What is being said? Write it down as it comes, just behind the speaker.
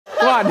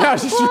Come on, now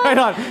she's right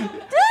on.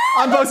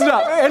 I'm posted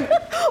up. And,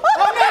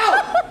 oh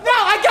no! No,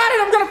 I got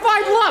it! I'm gonna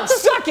find love!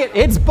 Suck it!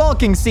 It's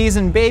bulking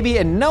season, baby,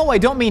 and no, I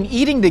don't mean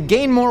eating to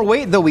gain more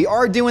weight, though we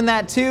are doing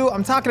that too.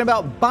 I'm talking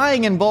about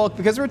buying in bulk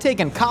because we're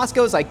taking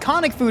Costco's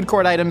iconic food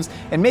court items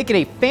and making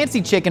a fancy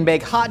chicken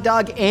bake, hot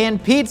dog,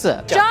 and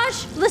pizza.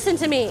 Josh, listen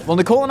to me. Will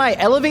Nicole and I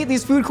elevate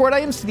these food court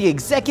items to the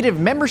executive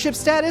membership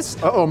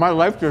status? Uh-oh, my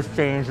life just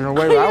changed in a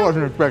way that I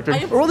wasn't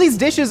expecting. Or will these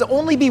dishes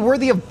only be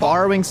worthy of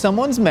borrowing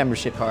someone's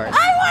membership card? I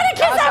want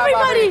to kiss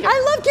everybody!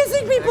 I love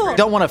kissing people!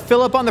 Don't want to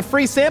fill up on the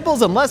free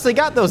samples unless they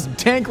got those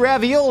dank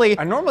ravioli.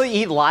 I normally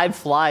eat live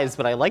flies,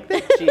 but I like the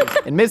cheese.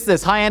 And miss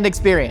this high-end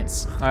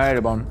experience. I ate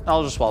a bone.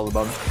 I'll just swallow the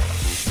bone.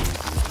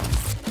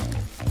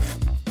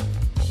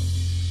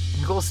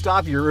 Nicole,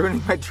 stop, you're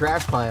ruining my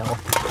trash pile.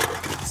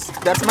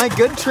 That's my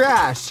good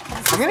trash.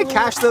 I'm gonna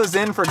cash those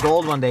in for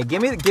gold one day.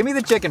 Give me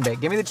the chicken bake.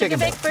 Give me the chicken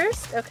bake.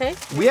 First, okay.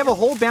 We have a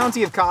whole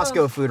bounty of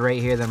Costco food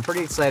right here that I'm pretty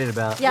excited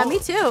about. Yeah, me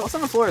too. What's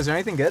on the floor? Is there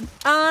anything good?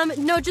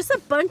 No, just a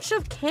bunch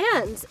of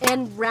cans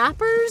and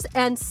wrappers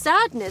and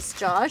sadness,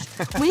 Josh.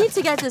 We need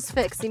to get this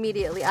fixed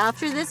immediately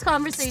after this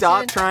conversation.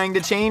 Stop trying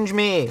to change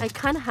me. I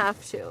kind of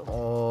have to.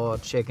 Oh,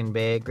 chicken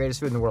bake.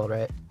 Greatest food in the world,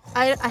 right?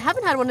 I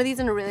haven't had one of these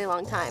in a really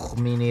long time.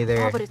 Me neither.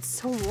 Oh, but it's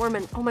so warm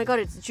and oh my God,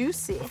 it's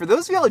juicy. For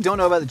those of y'all who don't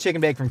know about the chicken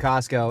bake from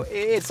Costco,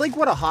 it's like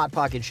what a Hot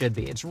Pocket should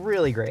be. It's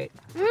really great.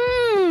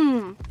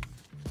 Mmm.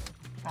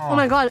 Oh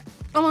my God.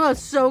 Oh my God,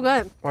 it's so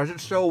good. Why is it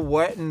so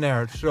wet in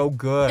there? It's so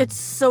good. It's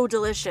so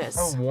delicious.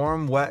 So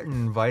warm, wet, and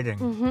inviting.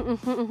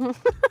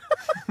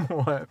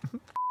 What?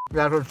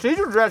 Yeah, so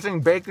Caesar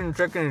dressing, bacon,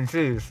 chicken, and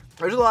cheese.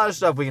 There's a lot of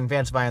stuff we can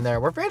fancify in there.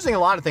 We're fancying a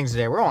lot of things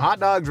today. We're going hot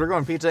dogs, we're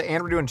going pizza,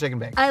 and we're doing chicken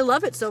bake. I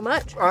love it so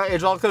much.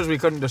 It's all because we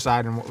couldn't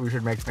decide on what we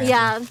should make fancy.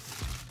 Yeah.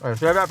 All right,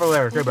 save that for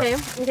later.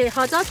 Okay,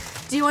 hot dog.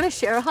 Do you want to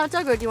share a hot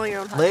dog or do you want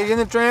your own hot dog? Lady in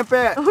the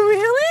Trampet. Oh,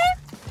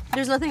 really?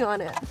 There's nothing on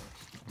it.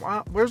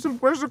 Wow, where's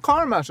the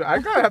car mustard? I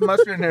gotta have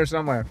mustard in here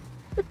somewhere.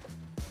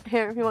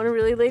 Here, you want to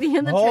really Lady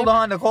in the Hold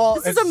on, Nicole.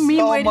 This is a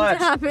meme waiting to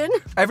happen.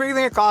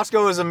 Everything at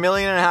Costco is 1.5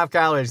 million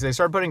calories. They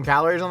start putting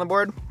calories on the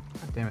board.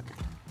 God damn it.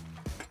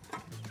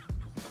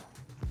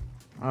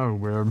 Oh,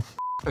 weird.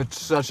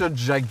 It's such a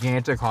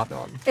gigantic hot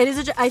dog. It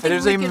is a. I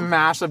think it is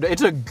massive.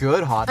 It's a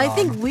good hot dog. I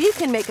think we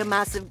can make a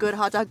massive good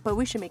hot dog, but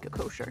we should make a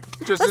kosher.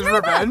 Just as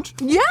revenge?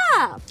 Yeah,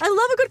 I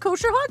love a good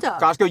kosher hot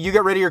dog. Costco, you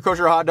get rid of your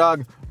kosher hot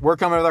dog. We're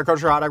coming with our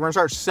kosher hot dog. We're gonna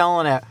start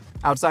selling it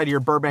outside of your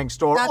Burbank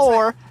store,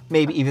 or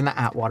maybe even the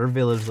Atwater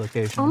Village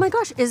location. Oh my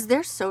gosh, is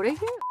there soda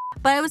here?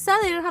 But I was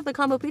sad they didn't have the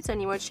combo pizza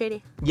anymore. It's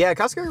shady. Yeah,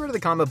 Costco got rid of the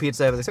combo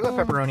pizza, but they still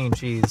got pepperoni and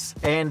cheese.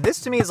 And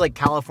this to me is like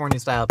California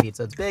style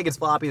pizza. It's big, it's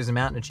floppy, there's a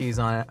mountain of cheese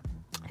on it.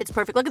 It's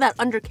perfect. Look at that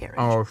undercarriage.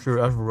 Oh shoot,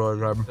 that's really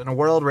good. In a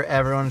world where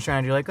everyone's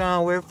trying to be like,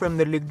 oh, we're from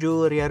the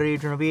Liguria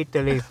region of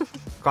Italy.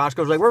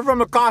 Costco's like, we're from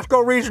the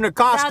Costco region of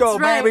Costco, That's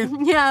right. baby.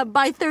 Yeah,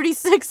 buy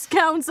 36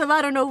 counts of,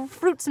 I don't know,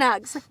 fruit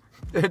snacks.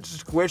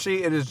 It's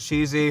squishy, it is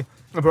cheesy.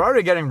 If we're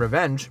already getting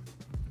revenge,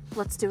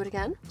 let's do it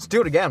again. let's do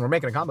it again. We're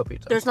making a combo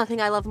pizza. There's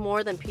nothing I love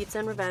more than pizza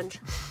and revenge.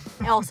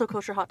 Also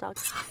kosher hot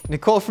dogs.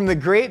 Nicole, from the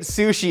great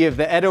sushi of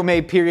the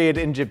Edo-Mei period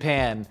in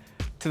Japan,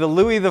 to the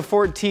Louis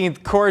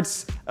XIV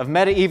courts of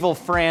medieval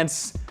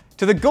France,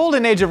 to the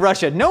golden age of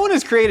Russia, no one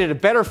has created a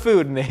better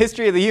food in the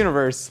history of the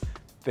universe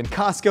than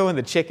Costco and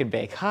the chicken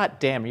bake. Hot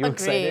damn, are you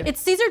excited?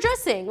 It's Caesar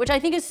dressing, which I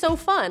think is so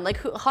fun. Like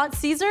hot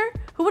Caesar,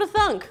 who would have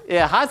thunk?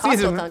 Yeah, hot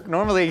Caesar, thunk.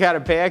 normally you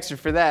gotta pay extra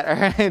for that.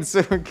 All right,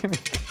 so we can...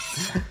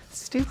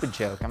 Stupid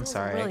joke, I'm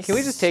sorry. Really Can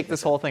we just take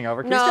this whole thing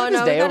over? Can we No, start this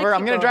no, day we gotta over?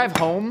 I'm keep gonna going. drive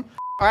home.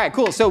 All right,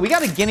 cool. So we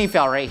got a guinea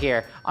fowl right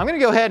here. I'm gonna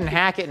go ahead and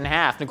hack it in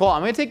half. Nicole,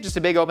 I'm gonna take just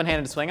a big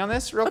open-handed swing on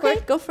this real quick.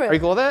 Okay, go for it. Are you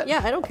cool with that?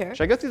 Yeah, I don't care.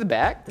 Should I go through the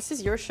back? This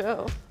is your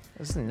show.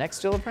 Is the neck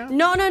still around?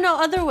 No,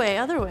 other way,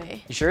 other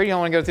way. You sure you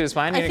don't want to go through the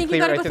spine? You I think cleave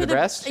you gotta right go through the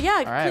breast? Yeah,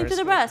 All right, clean through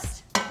the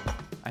breast.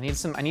 I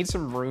need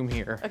some room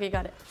here. Okay,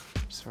 got it.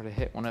 Just sort of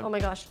hit one of. Oh my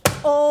gosh.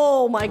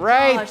 Oh my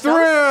Right gosh. through.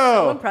 That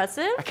was so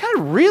impressive. I kind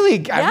of really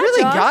Josh.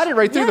 got it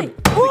right through Yeah.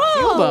 the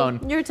heel bone.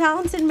 You're a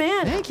talented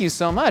man. Thank you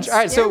so much. All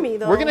right, so me,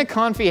 though. we're gonna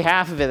confit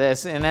half of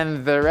this, and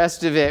then the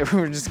rest of it,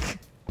 we're just,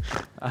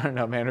 I don't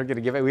know, man. We're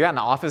gonna give it. We got an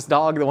office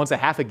dog that wants a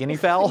half a guinea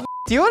fowl.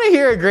 Do you want to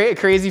hear a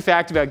crazy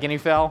fact about guinea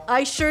fowl?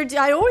 I sure do.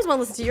 I always want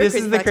to listen to your This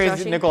crazy is the facts,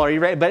 crazy, Joshy. Nicole. Are you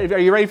ready? But are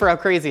you ready for how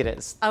crazy it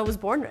is? I was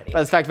born ready.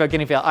 That's a fact about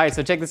guinea fowl. All right,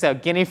 so check this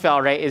out. Guinea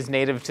fowl, right, is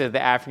native to the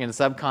African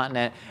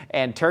subcontinent,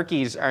 and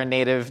turkeys are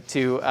native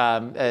to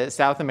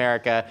South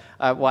America,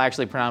 well,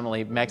 actually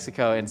predominantly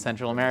Mexico and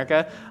Central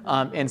America.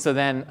 And so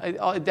then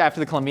after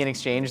the Columbian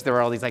exchange, there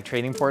were all these like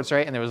trading ports,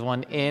 right? And there was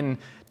one in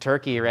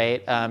Turkey,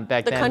 right? Back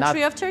then. The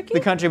country of Turkey?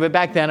 The country, but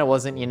back then it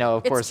wasn't, you know,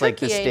 of course, like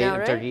the Turkey state now, of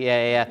right? Turkey.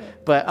 Yeah.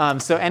 But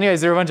so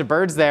anyways, there were a bunch of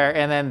birds there,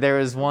 and then there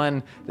was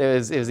one, it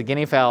was a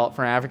guinea fowl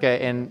from Africa,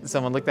 and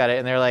someone looked at it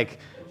and they're like,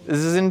 this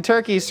is in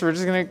Turkey, so we're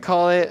just gonna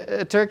call it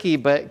a turkey,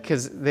 but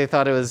because they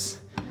thought it was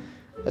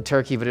a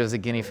turkey, but it was a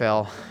guinea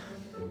fowl.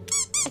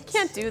 I can't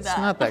can't do that. It's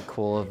not that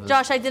cool of a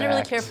Josh, I didn't really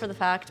fact. care for the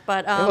fact,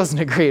 but It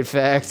wasn't a great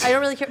fact. I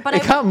don't really care. But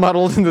it got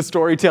muddled in the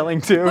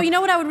storytelling too. But you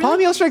know what I would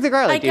really? Palm strike the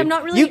garlic, Like, dude. I'm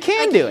not really. You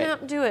can do it. I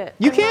can't do it.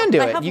 You can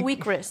do it. I have You-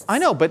 weak wrists. I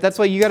know, but that's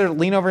why you got to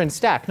lean over and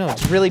stack. No,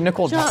 it's really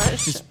Nicole. Josh,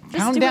 just just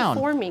pound do it down.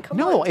 for me. Come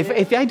no, on, if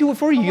dude. I do it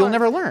for you, Come you'll on.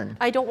 never learn.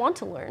 I don't want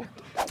to learn.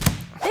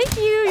 Thank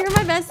you. You're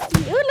my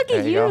bestie. Ooh, look at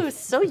There you go.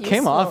 So useful.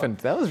 Came off, and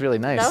that was really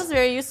nice. That was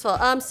very useful.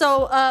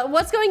 So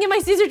what's going in my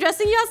Caesar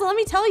dressing, you ask? Let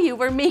me tell you.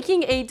 We're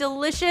making a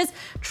delicious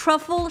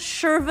truffle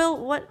chervil.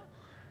 What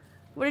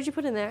did you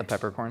put in there? The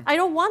peppercorn. I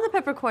don't want the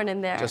peppercorn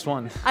in there. Just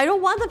one. I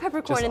don't want the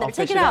peppercorn in there. I'll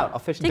Take fish it out. I'll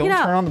fish it. Take Don't it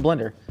out. turn on the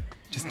blender.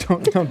 Just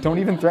don't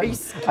even threaten.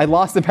 I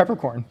lost the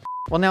peppercorn.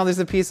 Well, now there's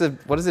a piece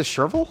of, what is this,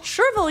 chervil?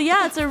 Chervil,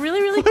 yeah, it's a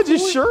really, really What cool.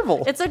 is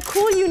chervil? It's a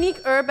cool, unique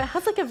herb. It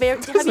has like a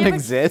very. Doesn't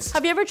exist.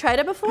 Have you ever tried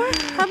it before?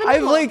 I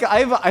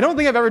don't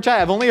think I've ever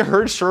tried. I've only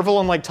heard chervil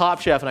on like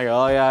Top Chef, and I go,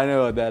 oh yeah, I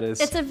know what that is.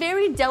 It's a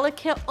very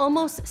delicate,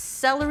 almost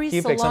celery Can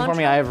you cilantro. pick some for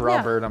me? I have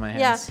raw bird on my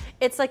hands. Yeah,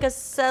 it's like a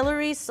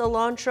celery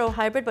cilantro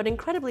hybrid, but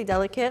incredibly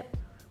delicate.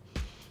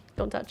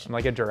 Don't touch. I'm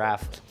like a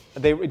giraffe.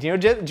 Do you know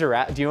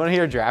giraffe? Do you want to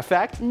hear a giraffe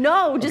fact?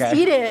 No, just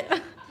Okay. eat it.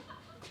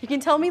 You can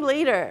tell me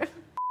later.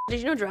 Did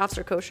you know giraffes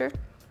are kosher?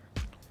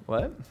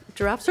 What?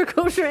 Giraffes are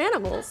kosher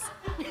animals.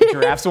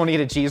 Giraffes want to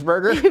eat a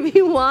cheeseburger? If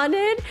you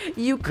wanted,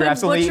 you could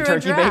Giraffes only eat butcher a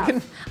turkey giraffe.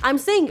 bacon? I'm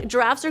saying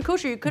giraffes are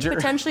kosher. You could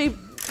potentially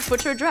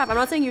butcher a giraffe. I'm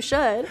not saying you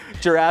should.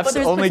 Giraffes But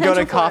there's only go to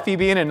potential for it. Coffee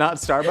Bean and not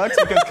Starbucks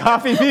because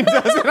Coffee Bean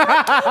doesn't.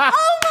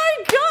 Oh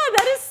my God,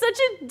 that is such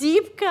a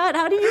deep cut.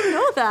 How do you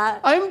know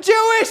that? I'm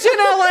Jewish in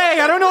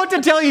LA. I don't know what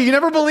to tell you. You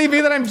never believe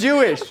me that I'm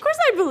Jewish. Of course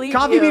I believe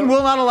Coffee you. Bean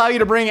will not allow you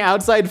to bring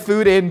outside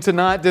food in to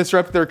not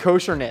disrupt their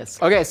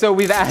kosherness. Okay, so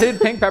we've added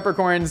pink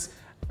peppercorns,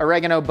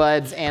 oregano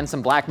buds, and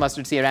some black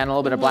mustard seed, and a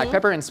little bit of black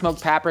pepper and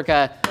smoked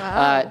paprika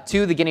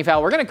to the guinea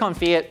fowl. We're gonna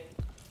confit it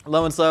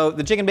low and slow.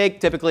 The chicken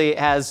bake typically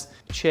has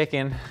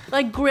chicken.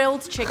 Like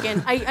grilled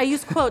chicken. I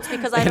use quotes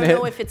because I don't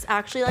know if it's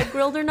actually like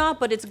grilled or not,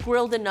 but it's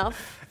grilled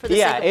enough for the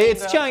sake of being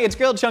grilled. It's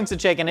grilled chunks of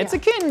chicken. It's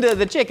akin to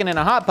the chicken in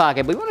a Hot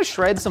Pocket. We want to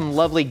shred some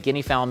lovely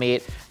guinea fowl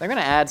meat. They're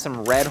gonna add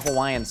some red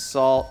Hawaiian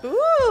salt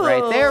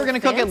right there. We're gonna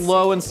cook it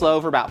low and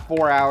slow for about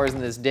 4 hours in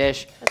this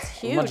dish. That's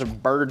huge. A bunch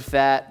of bird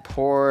fat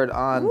poured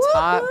on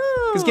top.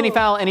 Because guinea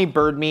fowl, any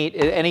bird meat,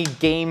 any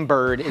game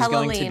bird is Hella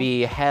going to lean.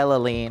 be hella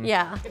lean.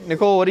 Yeah.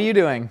 Nicole, what are you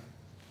doing?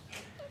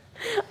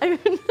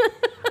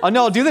 Oh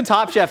no, do the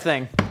Top Chef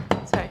thing.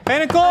 Sorry. Hey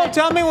Nicole,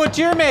 tell me what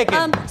you're making.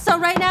 So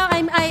right now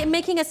I'm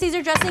making a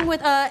Caesar dressing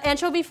with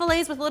anchovy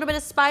fillets with a little bit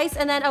of spice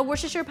and then a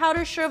Worcestershire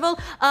powder chervil.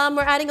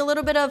 We're adding a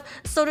little bit of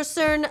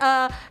Sotosaurn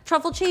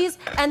truffle cheese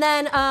and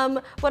then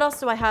what else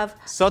do I have?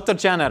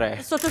 Sottocenere.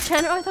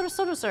 Sotosaurn. Oh, I thought it was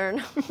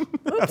Sotosaurn.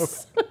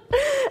 Oops.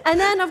 And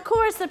then of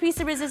course the piece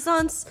de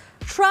resistance,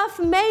 truff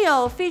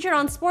mayo, featured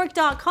on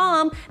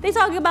spork.com. They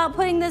talk about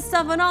putting this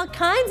stuff on all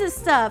kinds of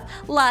stuff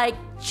like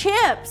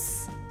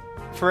chips.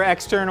 For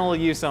external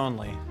use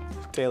only.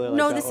 Taylor likes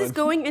No, that this is one.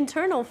 going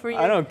internal for you.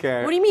 I don't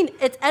care. What do you mean?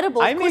 It's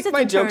edible. I Of course make it's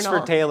my internal. jokes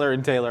for Taylor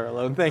and Taylor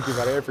alone. Thank you,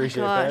 buddy. I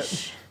appreciate that.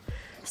 Gosh.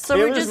 So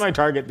we're Taylor's just my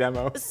target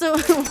demo. so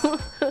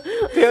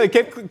Taylor,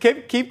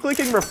 keep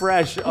clicking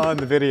refresh on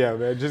the video,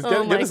 man. Just Oh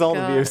get my us all the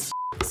God. views.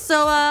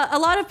 so a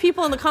lot of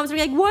people in the comments are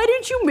like, why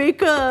didn't you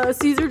make a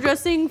Caesar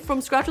dressing from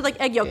scratch with like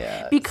egg yolk?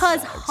 Yeah, it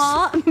Because sucks.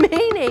 hot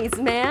mayonnaise,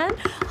 man.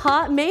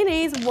 Hot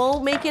mayonnaise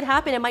won't make it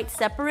happen. It might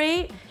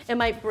separate. It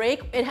might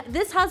break.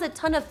 This has a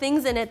ton of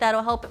things in it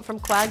that'll help it from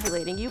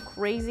coagulating. You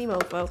crazy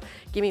mofo.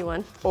 Give me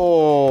one.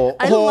 Oh,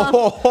 I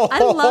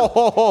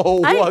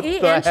what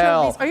eat the anchovies.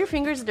 hell? Are your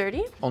fingers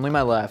dirty? Only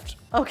my left.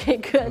 Okay,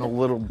 good. And a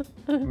little,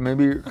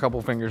 maybe a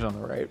couple fingers on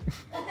the right.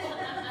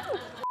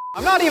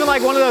 I'm not even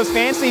like one of those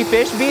fancy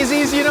fish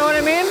beesies, you know what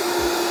I mean?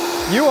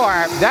 You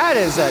are, that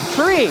is a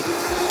treat.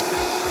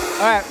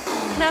 All right.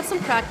 Can I have some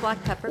cracked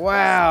black pepper? please?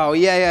 Wow,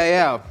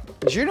 yeah.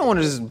 You don't want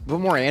to just put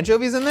more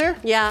anchovies in there?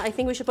 Yeah, I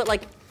think we should put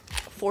like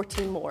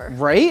 14 more.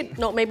 Right?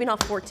 No, maybe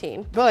not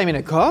 14. Well, I mean,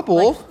 a couple.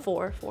 Like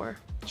four.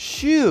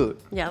 Shoot.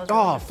 Yeah, those Oh,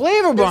 are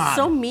flavor They're bomb.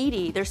 so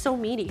meaty. They're so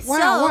meaty.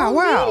 Wow,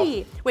 wow.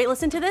 Meaty. Wait,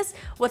 listen to this.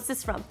 What's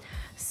this from?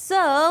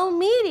 So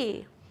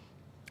meaty.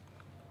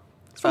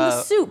 It's from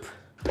the soup.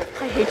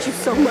 I hate you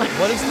so much.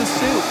 What is the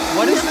soup?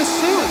 What is the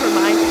soup? Never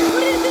mind.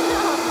 Put it in the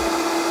mouth.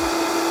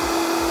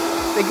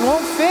 It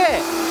won't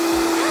fit.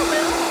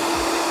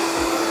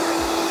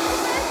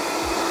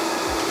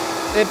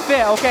 It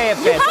fit. Okay, it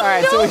fits. have All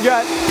right, no- so we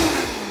got.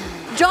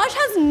 Josh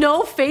has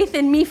no faith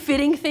in me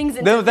fitting things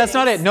into No, that's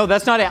not things. it. No,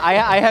 that's not it.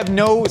 I have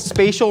no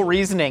spatial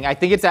reasoning. I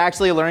think it's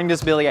actually a learning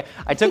disability.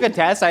 I took a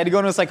test. I had to go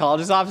into a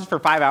psychologist's office for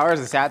 5 hours.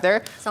 I sat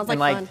there Sounds and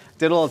like fun.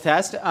 did a little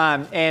test.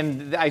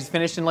 And I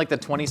finished in like the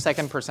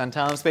 22nd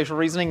percentile of spatial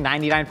reasoning,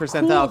 99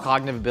 percentile Cool.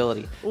 cognitive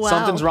ability. Wow.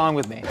 Something's wrong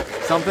with me.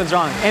 Something's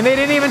wrong. And they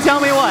didn't even tell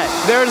me what.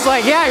 They were just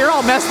like, yeah, you're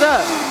all messed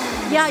up.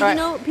 Yeah, you right.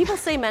 know, people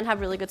say men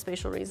have really good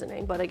spatial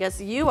reasoning, but I guess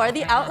you are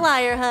the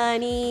outlier,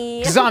 honey.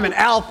 Because I'm an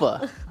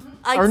alpha.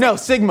 Or no,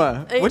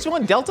 sigma. Which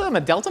one? Delta? I'm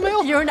a delta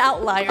male? You're an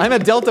outlier. I'm a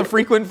Delta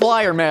frequent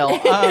flyer male.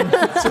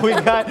 So we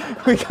got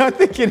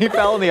the guinea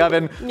fowl in the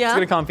oven. Yeah.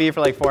 It's gonna confit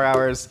for like 4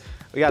 hours.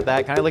 We got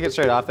that. Can I lick it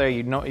straight off there?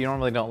 You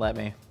normally don't let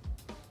me.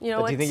 You know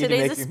But what? do you think you can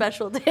Today's make a you-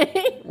 special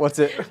day. What's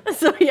it?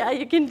 So yeah,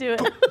 you can do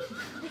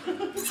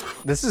it.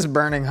 This is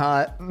burning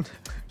hot.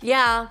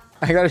 Yeah.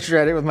 I gotta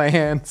shred it with my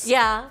hands.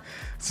 Yeah.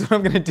 So what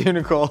I'm gonna do,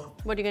 Nicole.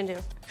 What are you gonna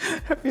do?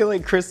 I feel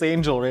like Chris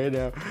Angel right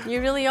now.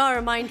 You really are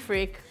a mind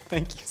freak.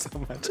 Thank you so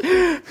much.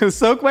 I'm gonna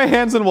soak my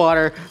hands in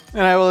water,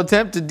 and I will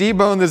attempt to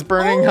debone this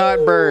burning hot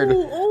bird.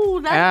 Oh,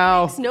 that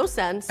Ow. makes no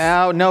sense.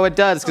 Ow, no it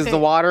does, because Okay. the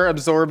water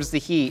absorbs the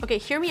heat. Okay,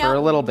 hear me for out. a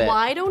little bit.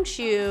 Why don't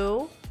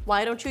you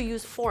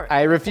use fork?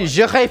 I refuse.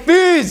 Je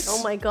refuse!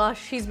 Oh my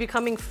gosh, he's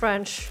becoming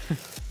French.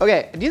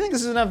 Okay, do you think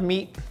this is enough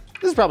meat?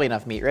 This is probably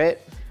enough meat, right?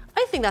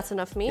 I think that's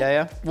enough meat.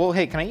 Yeah. Well,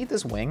 hey, can I eat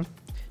this wing?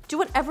 Do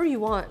whatever you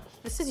want.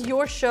 This is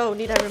your show,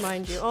 need I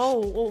remind you. Oh,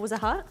 was it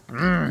hot?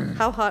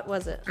 How hot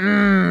was it?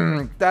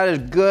 That is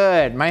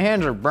good. My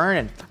hands are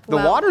burning. The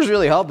Wow. water's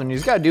really helping. You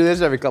just gotta do this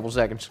every couple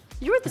seconds.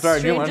 You're the Sorry,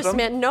 do you want strangest some?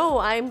 man. No,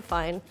 I'm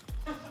fine.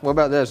 What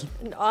about this?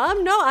 No,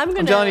 I'm gonna.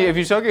 I'm telling you, if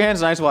you soak your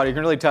hands in ice water, you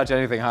can really touch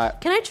anything hot.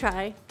 Can I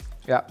try?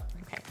 Yeah.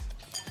 Okay.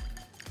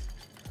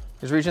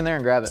 Just reach in there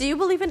and grab Do it. you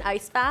believe in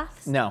ice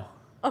baths? No.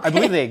 I Okay.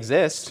 believe they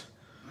exist.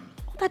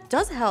 That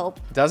does help.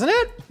 Doesn't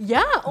it?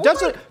 Yeah. Oh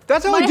That's my, what-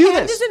 that's how my I do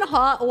hand this. is in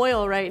hot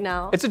oil right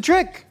now. It's a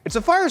trick. It's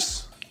a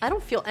farce. I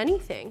don't feel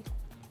anything.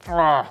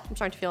 Ah. I'm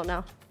starting to feel it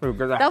now. Ooh,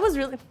 good That was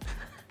really.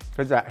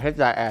 Hit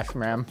that ass,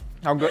 man.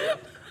 How good?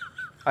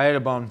 I ate a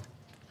bone.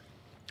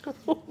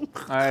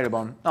 I ate a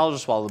bone. I'll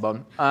just swallow the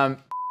bone. All right,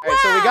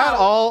 so we got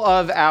all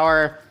of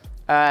our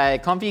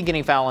comfy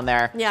guinea fowl in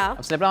there. Yeah.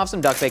 I'm snipping off some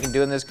duck bacon,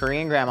 doing this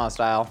Korean grandma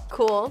style.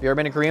 Cool. Have you ever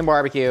been to Korean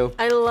barbecue?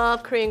 I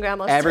love Korean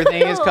grandma.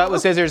 Everything is cut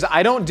with scissors.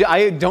 I don't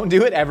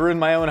do it ever in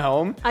my own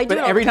home. I do But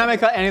it every all the time I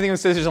cut anything with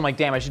scissors, I'm like,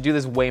 damn, I should do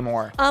this way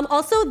more.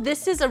 Also,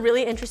 this is a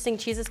really interesting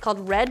cheese. It's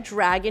called Red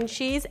Dragon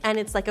cheese, and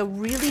it's like a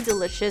really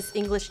delicious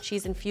English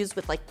cheese infused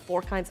with like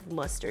 4 kinds of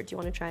mustard. Do you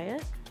want to try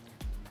it?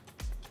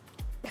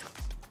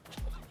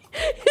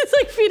 It's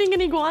like feeding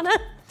an iguana.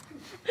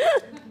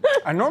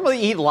 I normally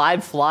eat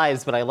live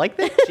flies, but I like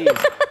that cheese.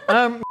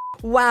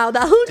 Wow,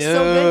 that looks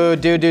so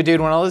good. Dude,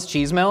 when all this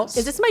cheese melts.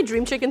 Is this my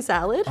dream chicken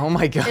salad? Oh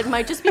my God. It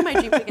might just be my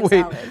dream chicken Wait,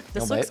 salad.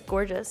 This no looks bite.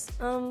 gorgeous.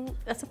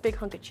 That's a big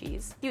hunk of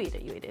cheese. You eat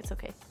it, it's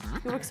okay.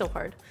 You work so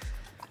hard.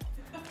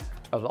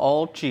 Of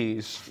all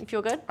cheese. You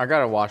feel good? I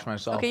gotta wash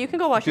myself. Okay, you can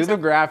go wash Do yourself.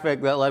 the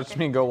graphic that lets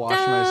me go wash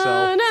Da,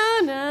 myself.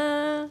 na,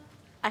 na.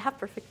 I have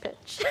perfect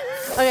pitch.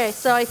 Okay,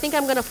 so I think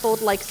I'm gonna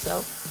fold like so.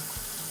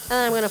 And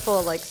then I'm gonna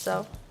fold like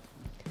so.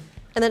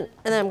 And then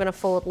I'm gonna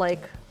fold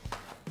like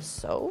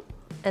so.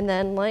 And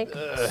then like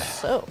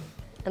so.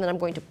 And then I'm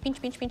going to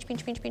pinch. Pinch. Pinch,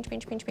 pinch, pinch, pinch,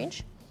 pinch,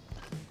 pinch,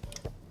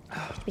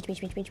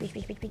 pinch, pinch, pinch,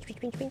 pinch, pinch,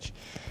 pinch, pinch.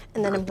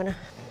 And then I'm gonna.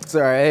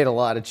 Sorry, I ate a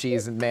lot of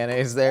cheese and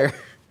mayonnaise there.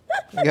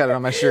 I got it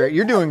on my shirt.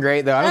 You're doing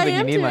great though. I don't think you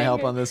am need my doing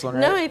help good. on this one,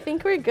 right? No, I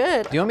think we're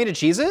good. Do you want me to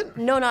cheese it?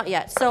 No, not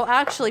yet. So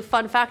actually,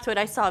 fun factoid,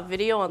 I saw a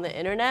video on the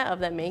internet of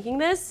them making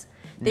this.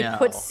 They No.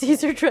 put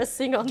Caesar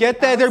dressing on Get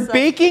the that? They're outside.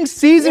 baking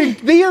Caesar.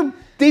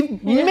 They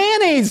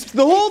mayonnaise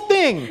the whole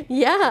thing.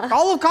 Yeah.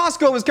 All of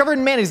Costco was covered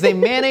in mayonnaise. They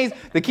mayonnaise.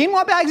 The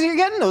quinoa bags that you're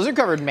getting, those are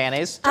covered in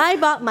mayonnaise. I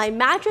bought my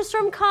mattress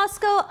from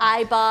Costco.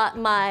 I bought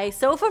my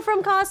sofa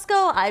from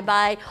Costco. I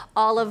buy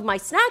all of my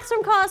snacks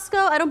from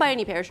Costco. I don't buy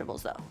any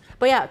perishables though.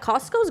 But yeah,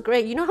 Costco's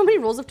great. You know how many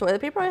rolls of toilet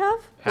paper I have?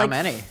 How like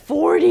many?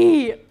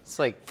 40. It's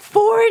like,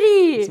 40.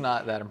 it's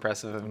not that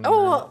impressive of a number.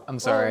 Oh, I'm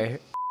sorry.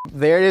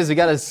 There it is. We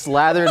got a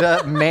slathered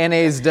up,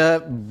 mayonnaised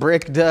up,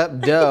 bricked up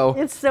dough.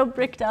 It's so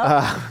bricked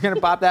up. We're gonna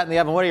pop that in the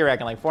oven. What do you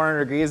reckon? Like 400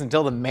 degrees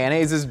until the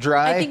mayonnaise is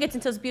dry? I think it's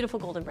until it's beautiful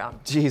golden brown.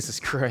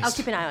 Jesus Christ. I'll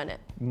keep an eye on it.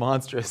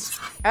 Monstrous.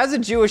 As a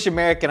Jewish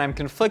American, I'm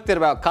conflicted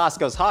about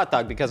Costco's hot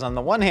dog because on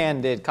the one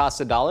hand, it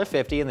costs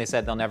 $1.50 and they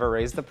said they'll never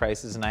raise the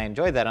prices and I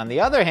enjoyed that. On the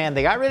other hand,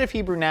 they got rid of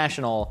Hebrew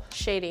National,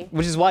 Shady.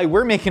 which is why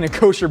we're making a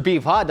kosher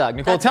beef hot dog.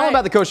 Nicole, That's tell right. me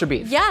about the kosher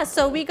beef. Yeah,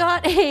 so we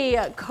got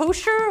a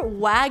kosher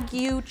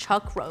Wagyu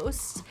chuck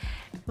roast.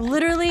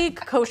 Literally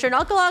kosher,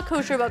 not a lot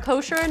kosher, but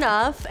kosher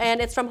enough. And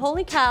it's from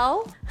Holy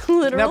Cow,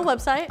 literal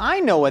website. I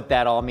know what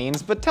that all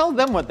means, but tell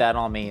them what that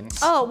all means.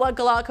 Oh, what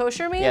galat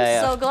kosher means?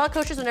 Yeah. So galat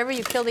kosher is whenever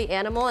you kill the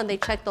animal and they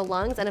check the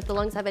lungs, and if the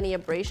lungs have any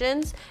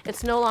abrasions,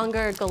 it's no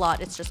longer galat,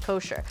 it's just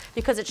kosher.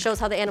 Because it shows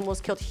how the animal was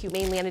killed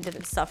humanely and it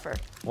didn't suffer.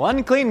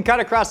 One clean cut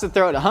across the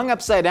throat, hung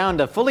upside down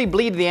to fully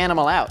bleed the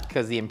animal out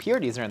because the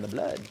impurities are in the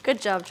blood.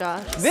 Good job,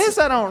 Josh. This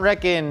I don't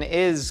reckon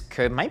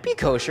might be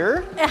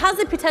kosher. It has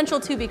the potential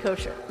to be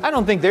kosher. I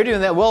don't think they're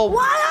doing that. Well,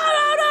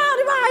 What?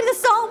 No, in the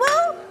salt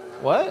well?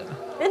 what?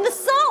 In the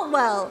salt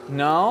well.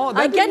 No,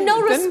 I get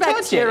no didn't respect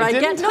touch here. It. It I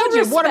didn't get no touch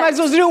it. What am I respect.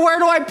 supposed to do? Where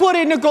do I put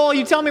it, Nicole?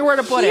 You tell me where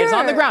to put it. It's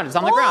on the Here. ground. It's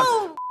on the ground.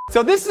 Whoa.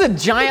 So this is a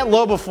giant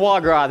lobe of foie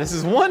gras. This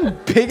is one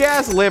big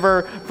ass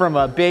liver from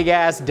a big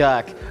ass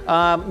duck.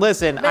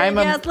 Listen, I'm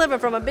Big-ass liver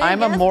from a big a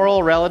ass- moral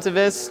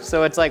relativist,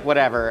 so it's like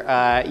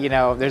whatever. You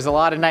know, there's a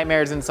lot of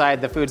nightmares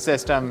inside the food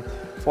system.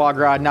 Foie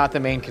gras not the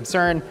main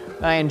concern.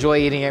 I enjoy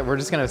eating it. We're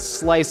just gonna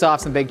slice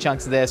off some big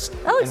chunks of this.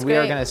 That looks and we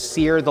are great. gonna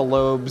sear the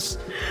lobes.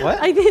 What?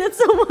 I think that's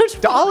so much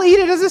fun. I'll eat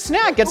it as a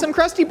snack. Get some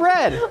crusty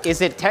bread.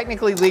 Is it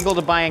technically legal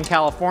to buy in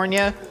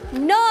California?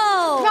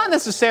 No. Not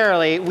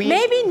necessarily.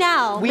 Maybe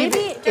now. Maybe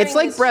it's during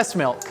like this- breast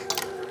milk.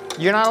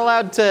 You're not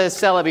allowed to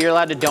sell it, but you're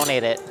allowed to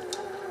donate it.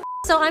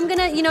 So I'm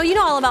gonna, you know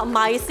all about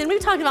myosin.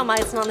 We've talked about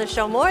myosin on this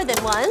show more than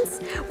once.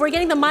 We're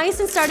getting the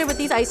myosin started with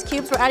these ice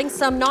cubes. We're adding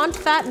some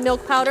non-fat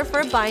milk powder for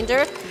a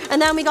binder. And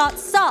then we got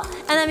salt,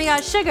 and then we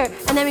got sugar,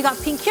 and then we got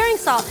pink curing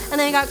salt, and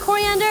then we got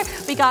coriander,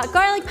 we got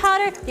garlic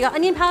powder, we got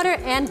onion powder,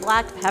 and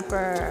black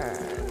pepper.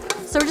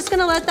 So we're just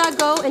gonna let that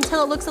go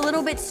until it looks a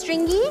little bit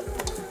stringy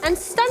and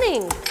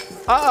stunning.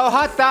 Uh-oh,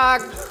 hot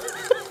dog.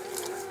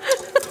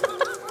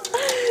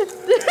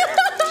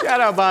 Shout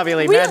out Bobby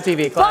Lee, Mad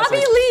TV Classic.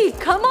 Bobby Lee,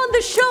 come on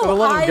the show. For the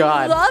love of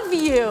God. I love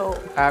you.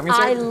 I'm gonna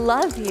start I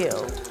love you.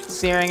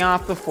 searing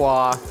off the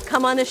foie.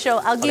 Come on the show.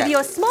 I'll give Okay. you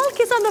a small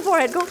kiss on the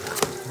forehead. Go.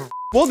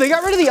 Well, they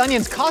got rid of the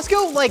onions.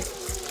 Costco, like,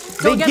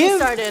 Don't they get me give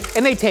started.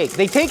 and they take.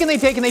 They take and they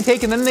take and they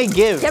take and then they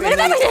give. Get rid of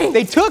And everything.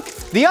 They took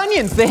the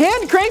onions, the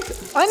hand cranked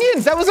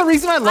onions. That was the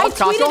reason I love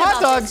tweeted Costco hot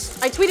about dogs.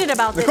 this. I tweeted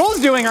about this. Nicole's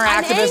doing her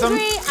I'm activism.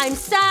 angry, I'm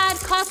sad.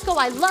 Costco,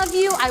 I love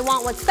you. I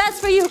want what's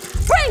best for you.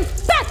 Bring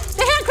back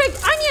the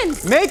hand-cranked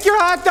onions. Make your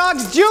hot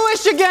dogs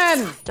Jewish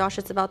again. Josh,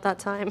 it's about that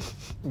time.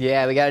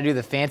 Yeah, we gotta do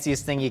the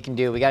fanciest thing you can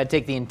do. We gotta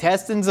take the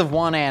intestines of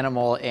one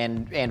animal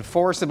and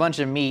force a bunch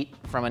of meat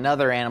from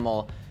another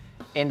animal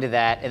into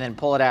that and then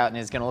pull it out and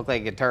it's gonna look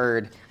like a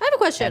turd. I have a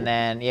question. And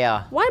then,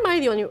 yeah. Why am I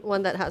the only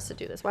one that has to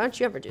do this? Why don't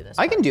you ever do this?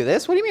 I can do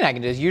this. What do you mean I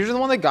can do this? You're the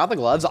one that got the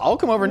gloves. I'll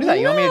come over and do that.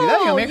 You want me to do that?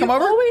 You want me to come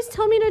over? You always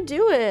tell me to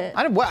do it.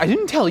 I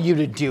didn't tell you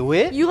to do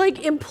it. You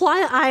like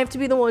imply I have to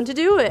be the one to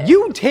do it.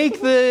 You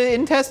take the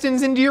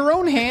intestines into your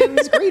own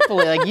hands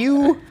gratefully. Like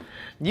you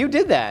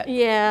did that.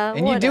 Yeah.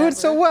 And you do it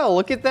so well.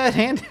 Look at that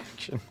hand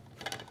action.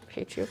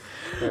 Hate you.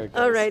 There it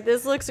All goes. right,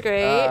 this looks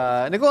great.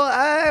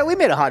 Nicole, we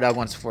made a hot dog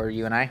once for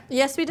you and I.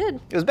 Yes, we did.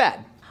 It was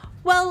bad.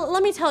 Well,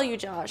 let me tell you,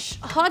 Josh.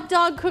 Hot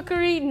dog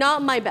cookery,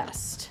 not my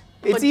best.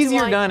 It's But do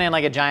easier I- done in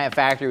like a giant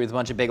factory with a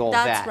bunch of big old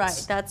That's vats.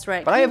 right. That's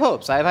right. But I have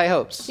hopes. I have high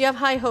hopes. You have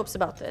high hopes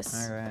about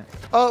this. All right.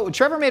 Oh,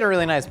 Trevor made a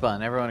really nice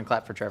bun. Everyone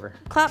clap for Trevor.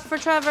 Clap for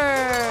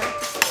Trevor.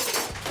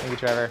 Thank you,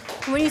 Trevor.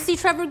 When you see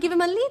Trevor, give him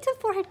a little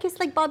forehead kiss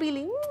like Bobby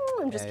Lee.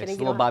 I'm just Yeah, kidding. just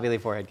You a little don't, Bobby Lee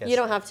forehead kiss. you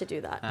don't have to do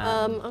that.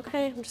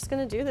 Okay, I'm just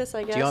gonna do this,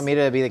 I guess. Do you want me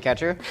to be the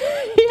catcher?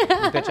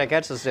 Yeah. Pitch I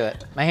catch? Let's do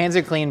it. My hands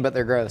are clean, but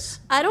they're gross.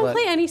 I don't Look,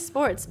 play any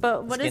sports,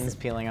 but what Skin's is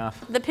peeling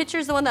off. the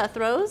pitcher's the one that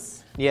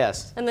throws,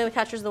 Yes. and then the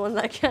catcher's the one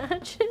that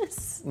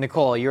catches.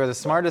 Nicole, you're the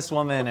smartest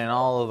woman in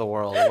all of the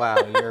world. Wow,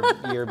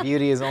 your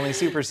beauty is only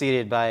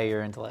superseded by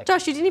your intellect.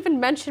 Josh, you didn't even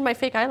mention my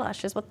fake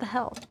eyelashes. What the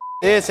hell?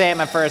 This ain't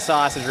my first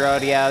sausage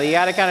rodeo. You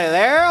gotta kind of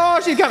there. Oh,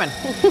 she's coming.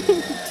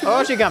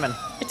 Oh, she's coming.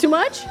 Too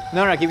much?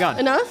 No, keep going.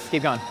 Enough?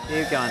 Keep going.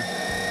 Keep going.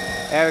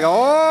 There we go.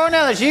 Oh,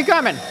 no, she's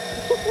coming.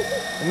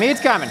 The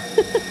meat's coming.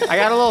 I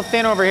got a little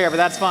thin over here, but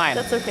that's fine.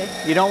 That's okay.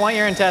 You don't want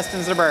your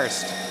intestines to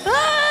burst. Ah!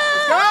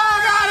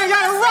 Oh God!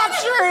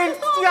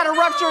 You got a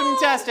ruptured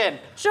intestine.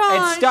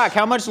 Josh. It's stuck.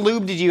 How much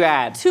lube did you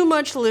add? Too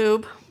much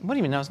lube. What do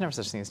you mean? No, there's never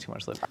such thing as too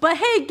much lube. But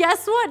hey,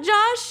 guess what,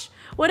 Josh?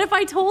 What if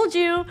I told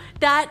you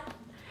that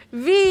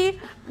V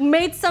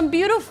made some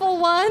beautiful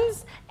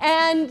ones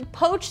and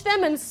poached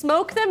them and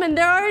smoked them and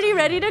they're already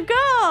ready to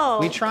go?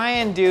 We try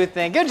and do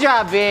things. Good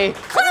job, V.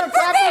 Clap for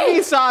Clap for me.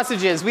 V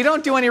sausages. We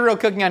don't do any real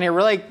cooking on here.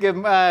 We're like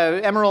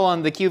Emerald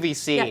on the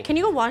QVC. Yeah, can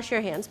you go wash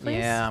your hands, please?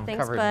 Yeah, I'm Thanks,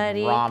 covered in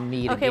buddy. raw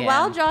meat Okay, again.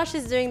 while Josh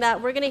is doing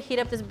that, we're gonna heat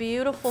up this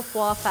beautiful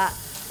foie fat.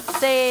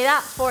 Say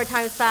that 4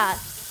 times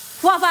fast.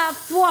 Foie fat,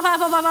 foie fat,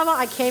 foie fat, foie fat.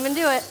 I can't even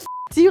do it.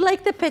 Do you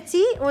like the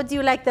petite or do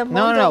you like the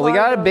No. We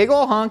got a largo? big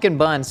old honkin'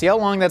 bun. See how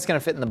long that's gonna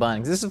fit in the bun.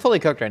 'Cause this is fully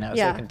cooked right now, so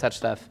Yeah. it can touch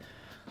stuff.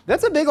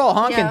 That's a big old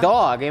honkin' Yeah.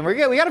 dog, and we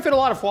got to fit a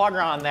lot of foie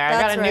gras on there. I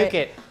That's gotta right. nuke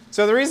it.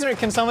 So the reason,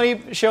 can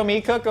somebody show me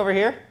cook over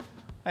here?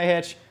 Hi,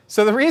 Hitch.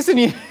 So the reason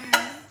you,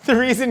 the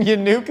reason you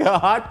nuke a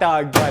hot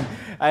dog bun,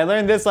 I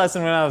learned this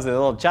lesson when I was a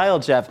little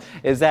child chef,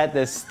 is that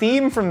the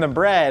steam from the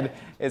bread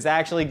is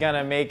actually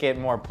gonna make it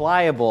more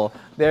pliable.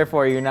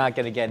 Therefore, you're not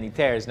gonna get any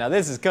tears. Now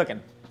this is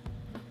cooking.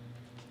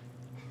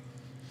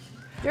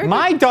 You're a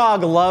My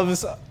dog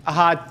loves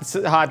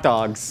hot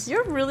dogs.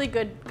 You're a really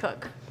good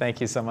cook.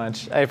 Thank you so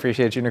much. I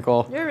appreciate you,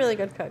 Nicole. You're a really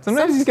good cook.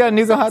 Sometimes you gotta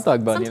nuke a hot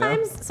dog bun, you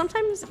know?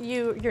 Sometimes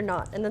you're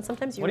not, and then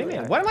sometimes you What do you really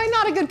mean? are. What am I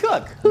not a good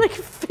cook? Like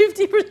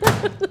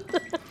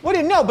 50%. What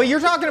do you know? But you're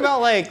talking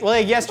about like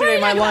yesterday What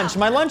are my you talking lunch.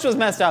 My lunch was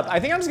messed up. I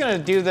think I'm just gonna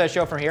do the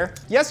show from here.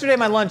 Yesterday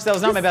my lunch, that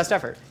was not my best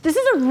effort. This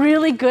is a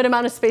really good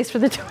amount of space for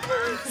the two of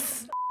us.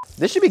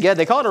 This should be good.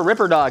 They call it a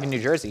ripper dog in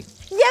New Jersey.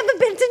 Yeah, but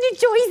Benton, New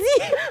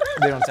Jersey.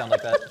 They don't sound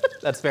like that.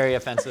 That's very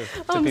offensive to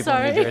I'm people in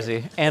sorry. New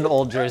Jersey and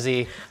Old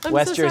Jersey, I'm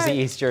West so Jersey, sorry.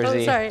 East Jersey.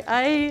 I'm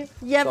sorry.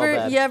 You all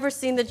bad. ever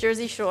seen the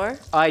Jersey Shore?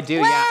 I do,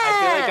 yeah. I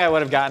feel like Wah! I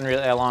would have gotten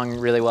along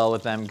really well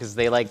with them because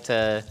they like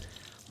to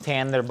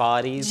tan their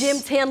bodies. Gym,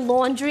 tan,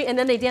 laundry, and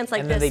then they dance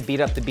like and this. then they beat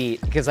up the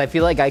beat because I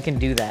feel like I can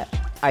do that.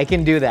 I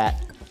can do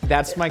that.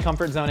 That's my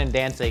comfort zone in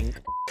dancing.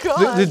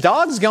 God. The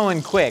dog's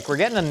going quick. We're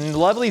getting a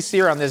lovely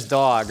sear on this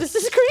dog. This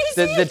is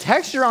crazy. The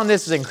texture on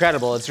this is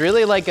incredible. It's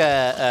really like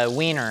a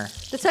wiener.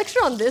 The texture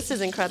on this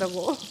is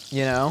incredible.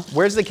 You know?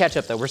 Where's the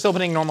ketchup though? We're still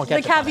putting normal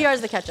ketchup. The caviar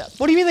is the ketchup.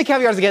 What do you mean the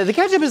caviar is the ketchup? The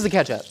ketchup is the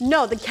ketchup.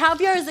 No, the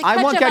caviar is the ketchup.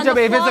 I want ketchup.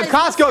 If it's a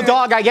Costco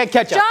dog, I get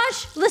ketchup.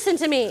 Josh, listen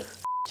to me.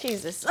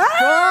 Jesus.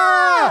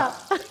 Ah!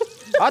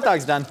 Hot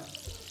dog's done.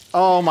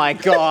 Oh my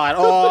God.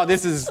 Oh,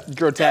 this is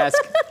grotesque.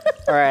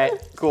 All right,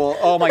 cool.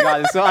 Oh my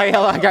God. So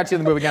I got you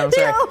in the movie again. I'm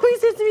sorry. He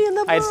always hits me in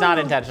the boob. It's not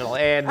intentional,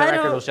 and the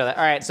record will show that.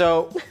 All right,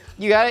 so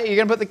you got it. You're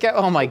gonna put the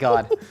oh my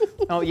God.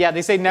 Oh yeah,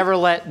 they say never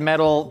let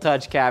metal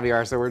touch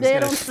caviar, so we're just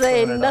gonna. They don't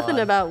say nothing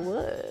about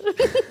wood.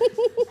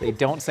 They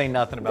don't say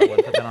nothing about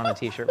wood. Put that on a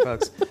T-shirt,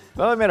 folks.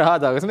 Well, I made a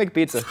hot dog. Let's make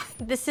pizza.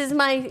 This is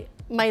my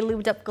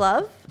lubed up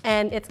glove,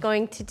 and it's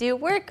going to do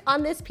work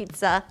on this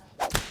pizza.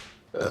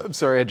 I'm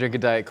sorry, I drank a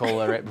Diet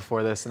Cola right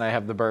before this, and I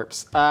have the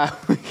burps.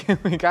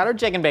 We got our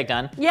chicken bake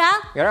done. Yeah.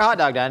 We got our hot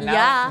dog done. Now,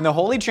 Yeah. in the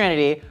Holy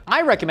Trinity,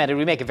 I recommended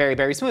we make a very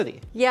berry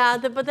smoothie. Yeah,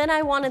 but then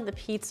I wanted the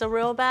pizza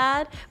real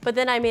bad, but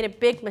then I made a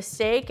big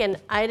mistake, and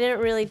I didn't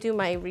really do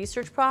my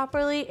research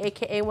properly,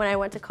 AKA when I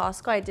went to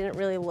Costco, I didn't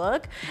really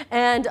look.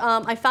 And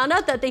I found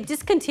out that they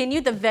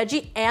discontinued the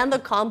veggie and the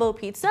combo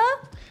pizza.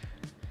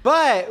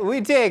 But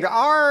we take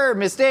our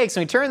mistakes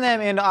and we turn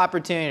them into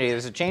opportunity.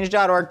 There's a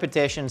change.org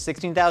petition.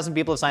 16,000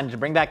 people have signed to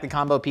bring back the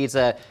combo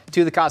pizza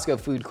to the Costco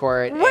food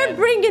court. We're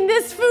bringing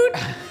this food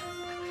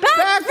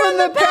back from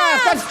the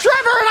past. That's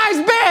Trevor and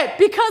I's bit!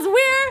 Because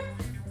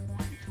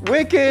we're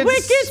Wicked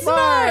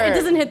smart. It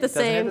doesn't hit the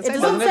same. It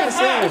doesn't hit the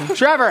same.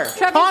 Trevor,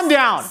 calm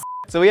down.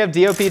 So we have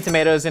DOP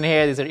tomatoes in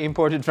here. These are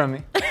imported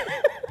from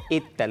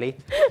Italy.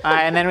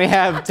 And then we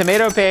have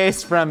tomato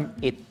paste from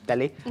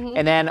Italy.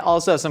 And then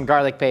also some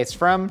garlic paste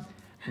from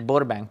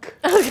Burbank.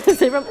 I was gonna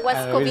say from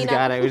West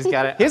Covina. We just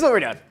got it. Here's what we're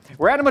doing.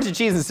 We're adding a bunch of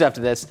cheese and stuff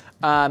to this.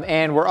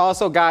 And we're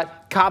also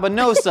got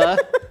cabanosa.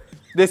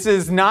 This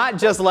is not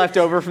just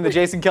leftover from the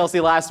Jason Kelsey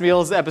Last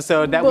Meals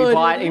episode that we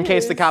bought in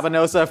case the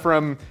cabanosa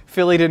from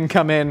Philly didn't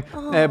come in.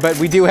 But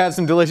we do have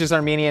some delicious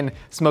Armenian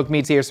smoked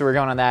meats here, so we're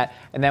going on that.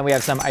 And then we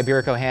have some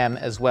Iberico ham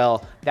as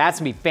well. That's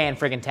gonna be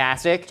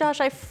fan-friggin-tastic.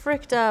 Josh, I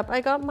fricked up. I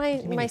got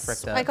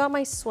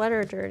my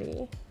sweater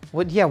dirty.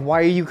 What? Yeah, why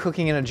are you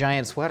cooking in a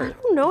giant sweater?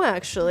 I don't know,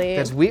 actually.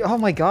 That's weird. Oh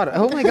my God,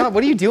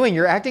 what are you doing?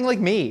 You're acting like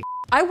me.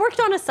 I worked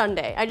on a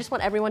Sunday. I just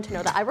want everyone to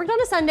know that. I worked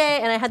on a Sunday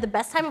and I had the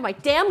best time of my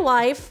damn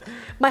life.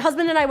 My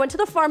husband and I went to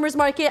the farmer's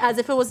market as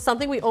if it was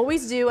something we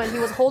always do, and he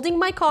was holding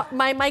my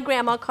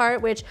grandma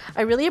cart, which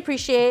I really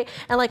appreciate,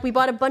 and like we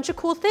bought a bunch of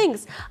cool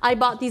things. I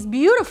bought these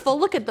beautiful,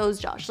 look at those,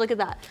 Josh, look at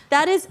that.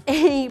 That is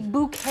a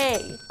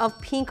bouquet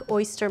of pink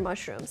oyster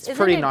mushrooms. Isn't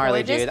Pretty it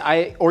gnarly, gorgeous?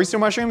 dude. Oyster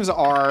mushrooms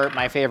are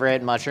my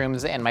favorite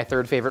mushrooms and my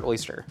third favorite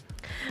oyster.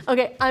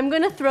 Okay, I'm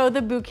gonna throw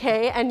the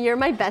bouquet and you're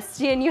my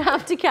bestie and you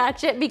have to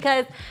catch it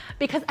because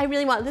I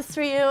really want this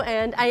for you,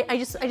 and I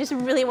just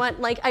really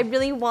want, like, I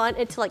really want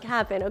it to like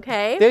happen,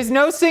 okay? There's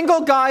no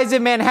single guys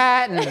in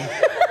Manhattan.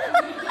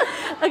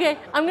 Okay,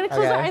 I'm gonna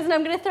close my eyes and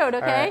I'm gonna throw it,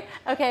 okay?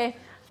 Right. Okay.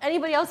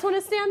 Anybody else want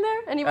to stand there?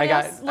 Anybody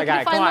else? I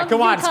got it.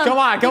 Come on.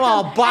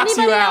 I'll box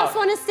you out. Anybody else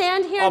want to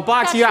stand here? I'll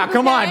box you out.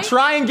 Come on.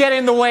 Try and get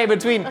in the way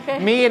between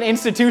me and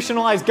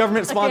institutionalized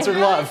government-sponsored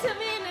love.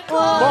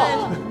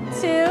 1,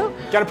 2.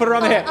 Gotta put her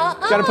on the hip.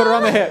 Gotta put her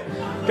on the hip.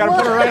 Gotta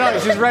put her right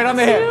on. She's right on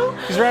the hip.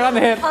 She's right on the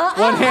hip.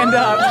 One hand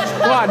up.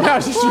 Come on. Now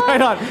she's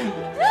right on.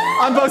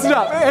 I'm posted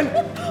up. And,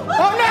 oh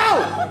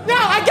no! No,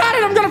 I got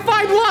it. I'm gonna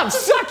find love.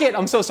 Suck it.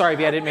 I'm so sorry,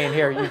 V. I didn't mean.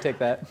 Here, you take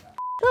that.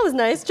 That was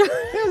nice, John.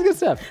 Yeah, that was good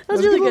stuff. That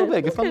was really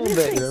good. A fun little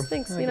bit.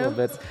 Thanks, you know.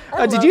 Bits.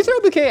 Did you throw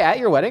a bouquet at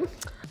your wedding?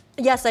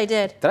 Yes, I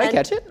did. Did I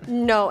catch it?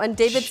 No, and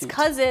David's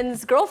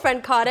cousin's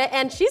girlfriend caught it,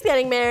 and she's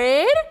getting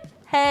married.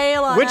 Hey,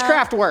 Alana.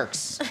 Witchcraft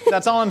works.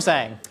 That's all I'm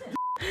saying.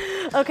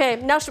 Okay,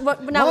 now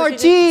more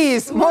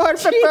cheese, more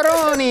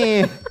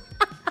pepperoni.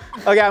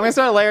 Okay, I'm gonna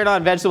start layering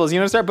on vegetables. You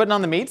wanna start putting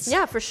on the meats?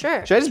 Yeah, for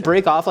sure. Should I just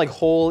break off like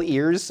whole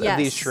ears of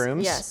these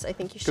shrooms? Yes, I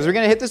think you should. Because we're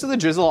gonna hit this with a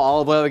drizzle of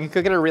olive oil. We can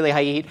cook it at a really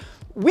high heat.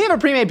 We have a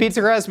pre-made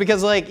pizza crust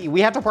because like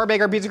we have to part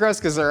bake our pizza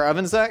crust because our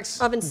oven sucks.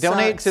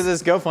 Donate to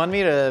this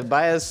GoFundMe to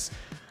buy us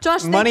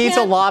money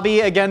to lobby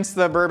against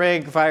the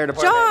Burbank Fire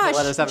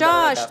Department.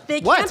 Josh, they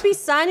can't be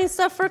signing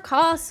stuff for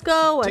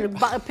Costco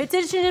and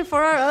petitioning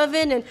for our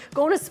oven and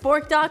going to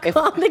spork.com.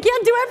 They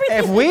can't do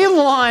everything. If we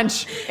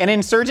launch an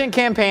insurgent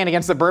campaign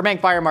against the Burbank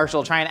Fire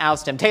Marshal to try and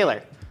oust him,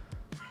 Taylor,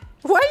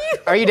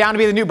 are you down to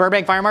be the new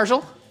Burbank Fire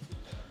Marshal?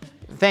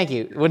 Thank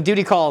you. When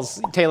duty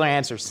calls, Taylor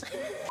answers.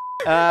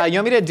 You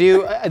want me to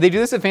do, they do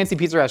this at fancy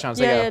pizza restaurants.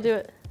 Yeah, do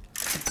it.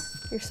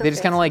 You're so they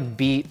just kind of like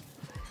beat.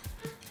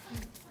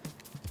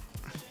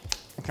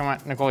 Come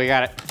on, Nicole, you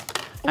got it.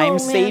 I'm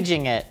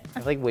saging it. I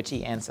have like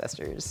witchy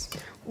ancestors.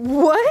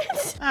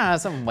 What? Ah,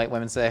 some white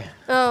women say.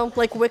 Oh,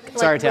 like Wicca.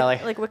 Sorry, Tally.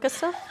 Like Wicca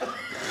stuff?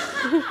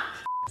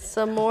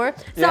 Some more.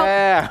 So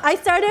yeah. I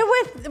started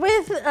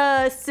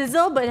with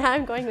sizzle, but now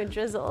I'm going with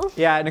drizzle.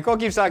 Yeah, Nicole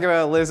keeps talking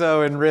about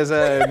Lizzo and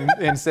RZA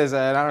and SZA,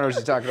 and I don't know what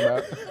she's talking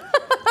about.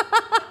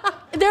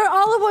 They're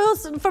olive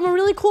oils from a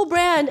really cool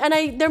brand,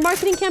 and their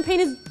marketing campaign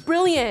is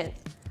brilliant.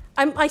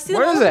 I see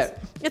What is it?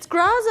 It's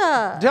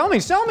Graza.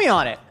 Tell me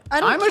on it.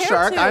 I'm a care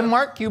shark. to. I'm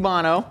Mark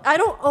Cubano. I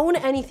don't own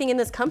anything in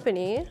this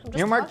company. I'm just You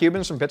know Mark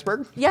Cuban's from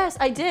Pittsburgh? Yes,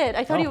 I did.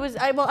 I thought he was.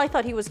 I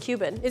thought he was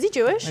Cuban. Is he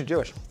Jewish? He's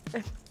Jewish.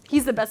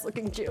 He's the best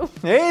looking Jew.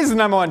 He's the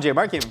number one Jew.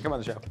 Mark Cuban, come on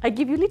the show. I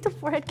give you a little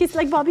forehead kiss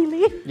like Bobby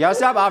Lee. Y'all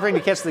stop offering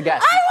to kiss the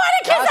guests. I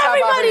want to kiss Y'all stop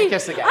offering everybody. to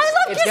kiss the guests. I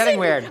love It's kissing. getting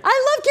weird.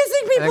 I love kissing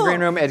In people. the green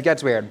room, it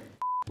gets weird.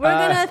 We're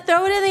gonna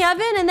throw it in the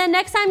oven, and then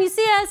next time you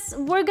see us,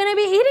 we're gonna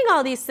be eating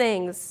all these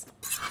things.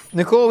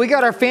 Nicole, we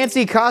got our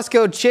fancy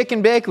Costco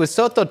chicken bake with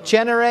soto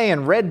cenere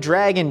and red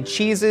dragon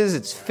cheeses.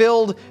 It's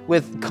filled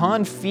with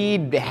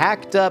confit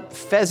hacked up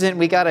pheasant.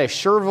 We got a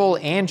chervil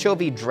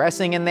anchovy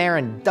dressing in there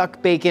and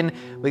duck bacon.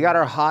 We got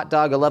our hot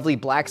dog, a lovely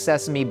black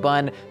sesame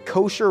bun,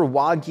 kosher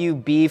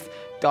Wagyu beef,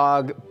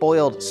 dog,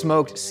 boiled,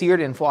 smoked, seared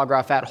in foie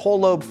gras fat, whole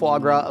lobe foie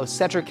gras,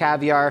 Osetra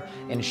caviar,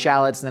 and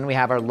shallots. And then we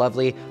have our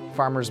lovely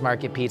farmer's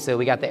market pizza.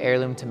 We got the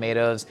heirloom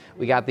tomatoes.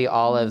 We got the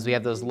olives. We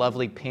have those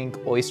lovely pink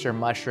oyster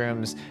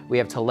mushrooms. We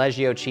have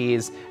taleggio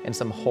cheese and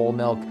some whole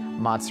milk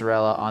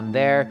mozzarella on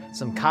there.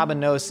 Some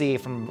cabanossi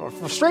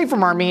straight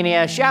from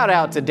Armenia. Shout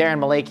out to Darren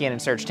Malakian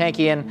and Serge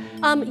Tankian.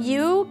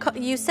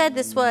 You said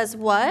this was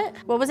what?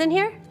 What was in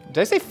here?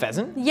 Did I say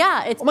pheasant?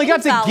 Yeah, it's. Oh my God,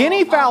 it's a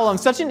guinea fowl. I'm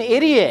such an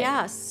idiot.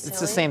 Yes. It's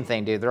the same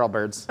thing, dude. They're all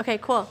birds. Okay,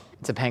 cool.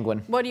 It's a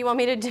penguin. What do you want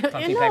me to do?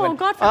 Funky No, penguin.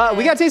 God forbid.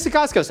 We got to taste the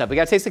Costco stuff. We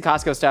got to taste the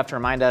Costco stuff to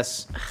remind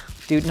us.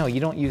 Dude, no, you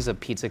don't use a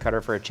pizza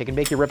cutter for a chicken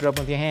bake. You rip it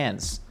open with your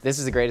hands. This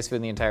is the greatest food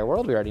in the entire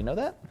world. We already know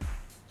that.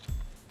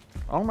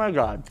 Oh my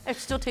God. It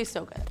still tastes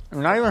so good.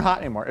 Not even hot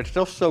anymore. It's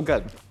still so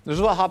good. This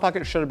is what Hot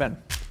Pocket should have been.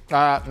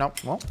 No,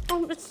 well,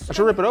 I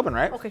should rip it open,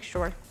 right? Okay,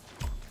 sure.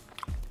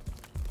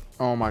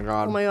 Oh my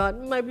God. Oh my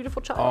God, my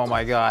beautiful child. Oh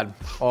my God.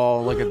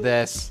 Oh, look at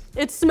this.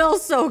 It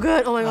smells so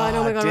good. Oh my God,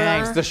 oh my God.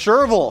 Dang, it's the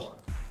chervil.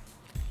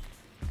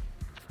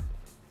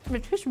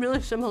 It tastes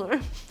really similar.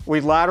 We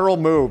lateral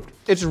moved.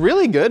 It's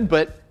really good,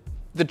 but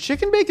the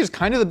chicken bake is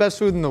kind of the best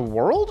food in the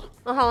world.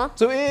 Uh-huh.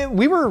 So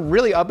we were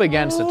really up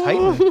against a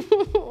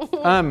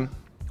titan.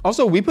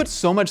 Also, we put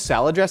so much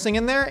salad dressing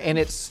in there, and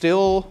it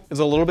still is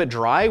a little bit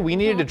dry. We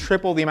needed to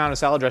triple the amount of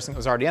salad dressing that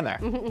was already in there.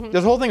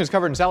 This whole thing was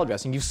covered in salad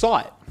dressing. You saw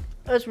it.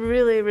 It's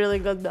really, really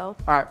good though.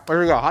 All right, where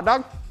do we go? Hot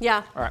dog?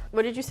 Yeah. All right.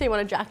 What did you say? You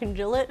want to Jack and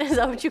Jill it? Is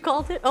that what you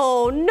called it?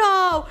 Oh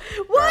no!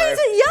 Why is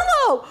it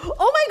yellow?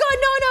 Oh my God!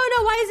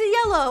 No! Why is it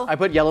yellow? I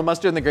put yellow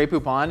mustard in the Grey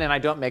Poupon, and I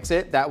don't mix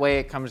it. That way,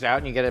 it comes out,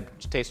 and you get a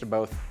taste of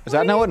both. Is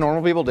that not what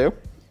normal people do?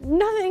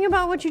 Nothing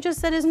about what you just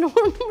said is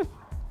normal.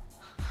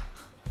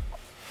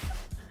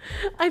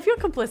 I feel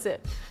complicit.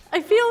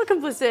 I feel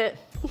complicit.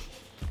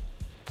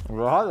 The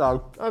hot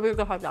dog. Oh, we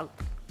go hot dog.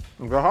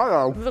 The hot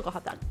dog. We go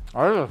hot dog.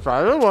 I just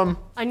decided one.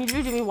 I need you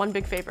to do me one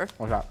big favor.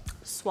 What's that?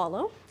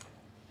 Swallow.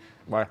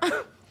 Why?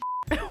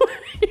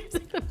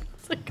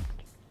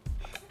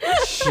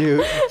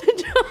 Shoot.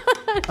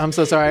 I'm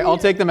so sorry. I'll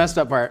take the messed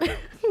up part.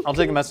 I'll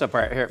take the messed up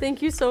part. Here.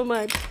 Thank you so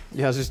much.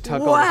 Yeah, let's just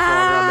tuck all the foie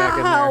gras back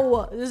in there.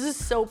 Wow! This is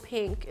so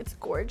pink. It's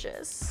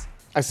gorgeous.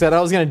 I said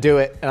I was gonna do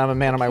it, and I'm a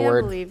man of my I can't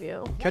word. believe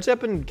you.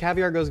 Ketchup and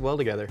caviar goes well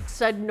together.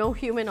 Said no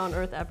human on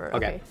earth ever.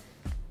 Okay.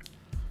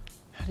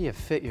 How do you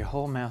fit your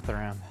whole mouth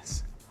around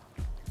this?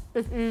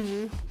 It's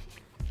easy.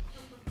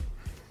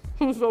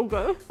 It's so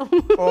good.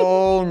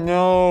 Oh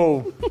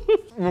no.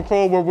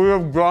 Nicole, where we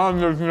have gone,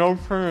 there's no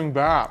turning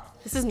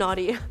back. This is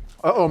naughty.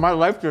 Uh-oh, my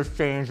life just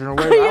changed in a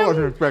way that I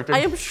wasn't expecting. I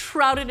am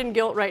shrouded in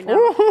guilt right now.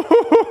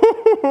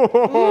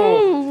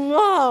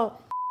 Wow.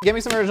 Get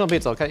me some original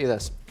pizza. I'll cut you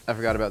this. I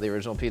forgot about the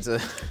original pizza.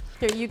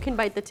 Here, you can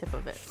bite the tip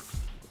of it.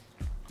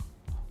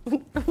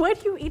 Why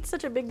do you eat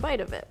such a big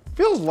bite of it?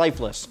 Feels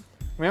lifeless.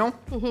 You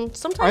know?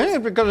 Sometimes. I think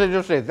it's because I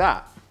just ate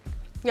that.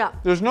 Yeah.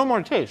 There's no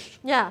more taste.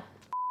 Yeah.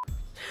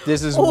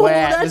 This is Oh,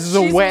 wet. that This is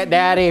a cheese wet is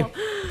daddy.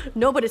 beautiful.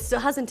 No, but it still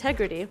has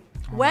integrity.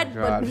 Wet,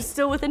 but God.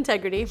 still with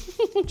integrity.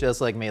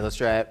 Just like me. Let's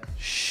try it.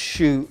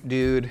 Shoot,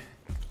 dude.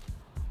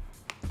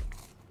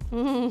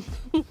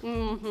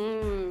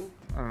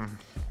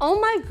 Oh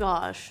my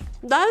gosh.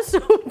 That is so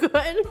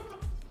good.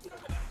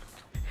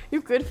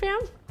 You good, fam?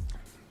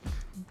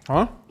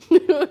 Huh?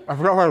 I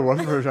forgot where I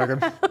was for a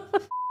second.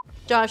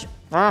 Josh,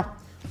 Ah,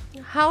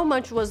 how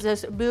much was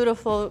this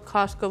beautiful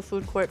Costco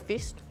food court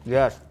feast?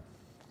 yes.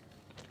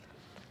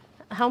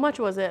 How much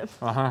was it?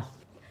 Uh-huh.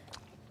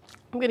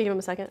 I'm gonna give him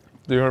a second.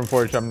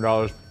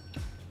 $347,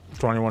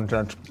 21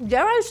 cents.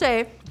 Dare I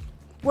say,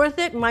 worth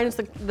it minus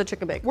the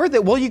chicken bake. Worth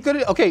it. Well, you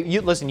could. Okay,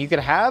 listen. You could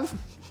have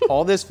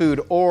all this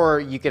food, or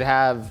you could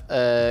have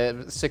a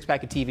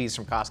 6-pack of TVs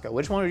from Costco.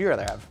 Which one would you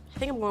rather have? I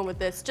think I'm going with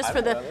this. I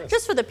don't know about this.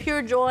 Just for the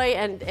pure joy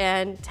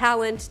and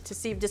talent to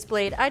see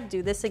displayed, I'd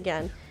do this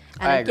again.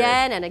 I And agree.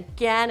 again and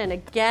again and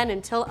again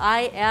until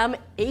I am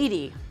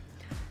 80.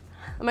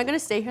 Am I gonna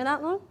stay here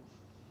that long?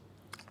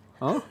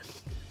 Huh?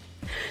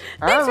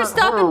 Thanks for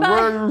stopping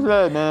by. you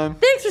said, man.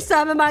 Thanks for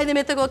stopping by the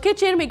Mythical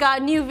Kitchen. We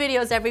got new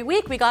videos every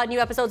week. We got new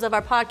episodes of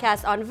our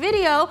podcast on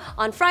video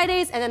on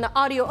Fridays, and then the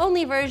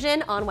audio-only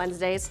version on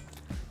Wednesdays.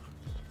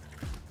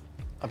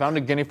 I found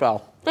a guinea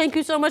fowl. Thank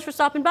you so much for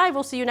stopping by.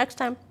 We'll see you next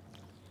time.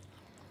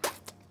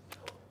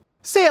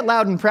 Say it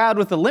loud and proud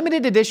with the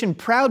limited edition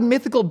Proud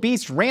Mythical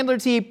Beast Randler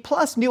tee,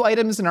 plus new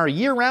items in our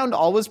year-round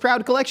Always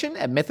Proud collection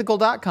at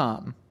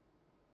mythical.com.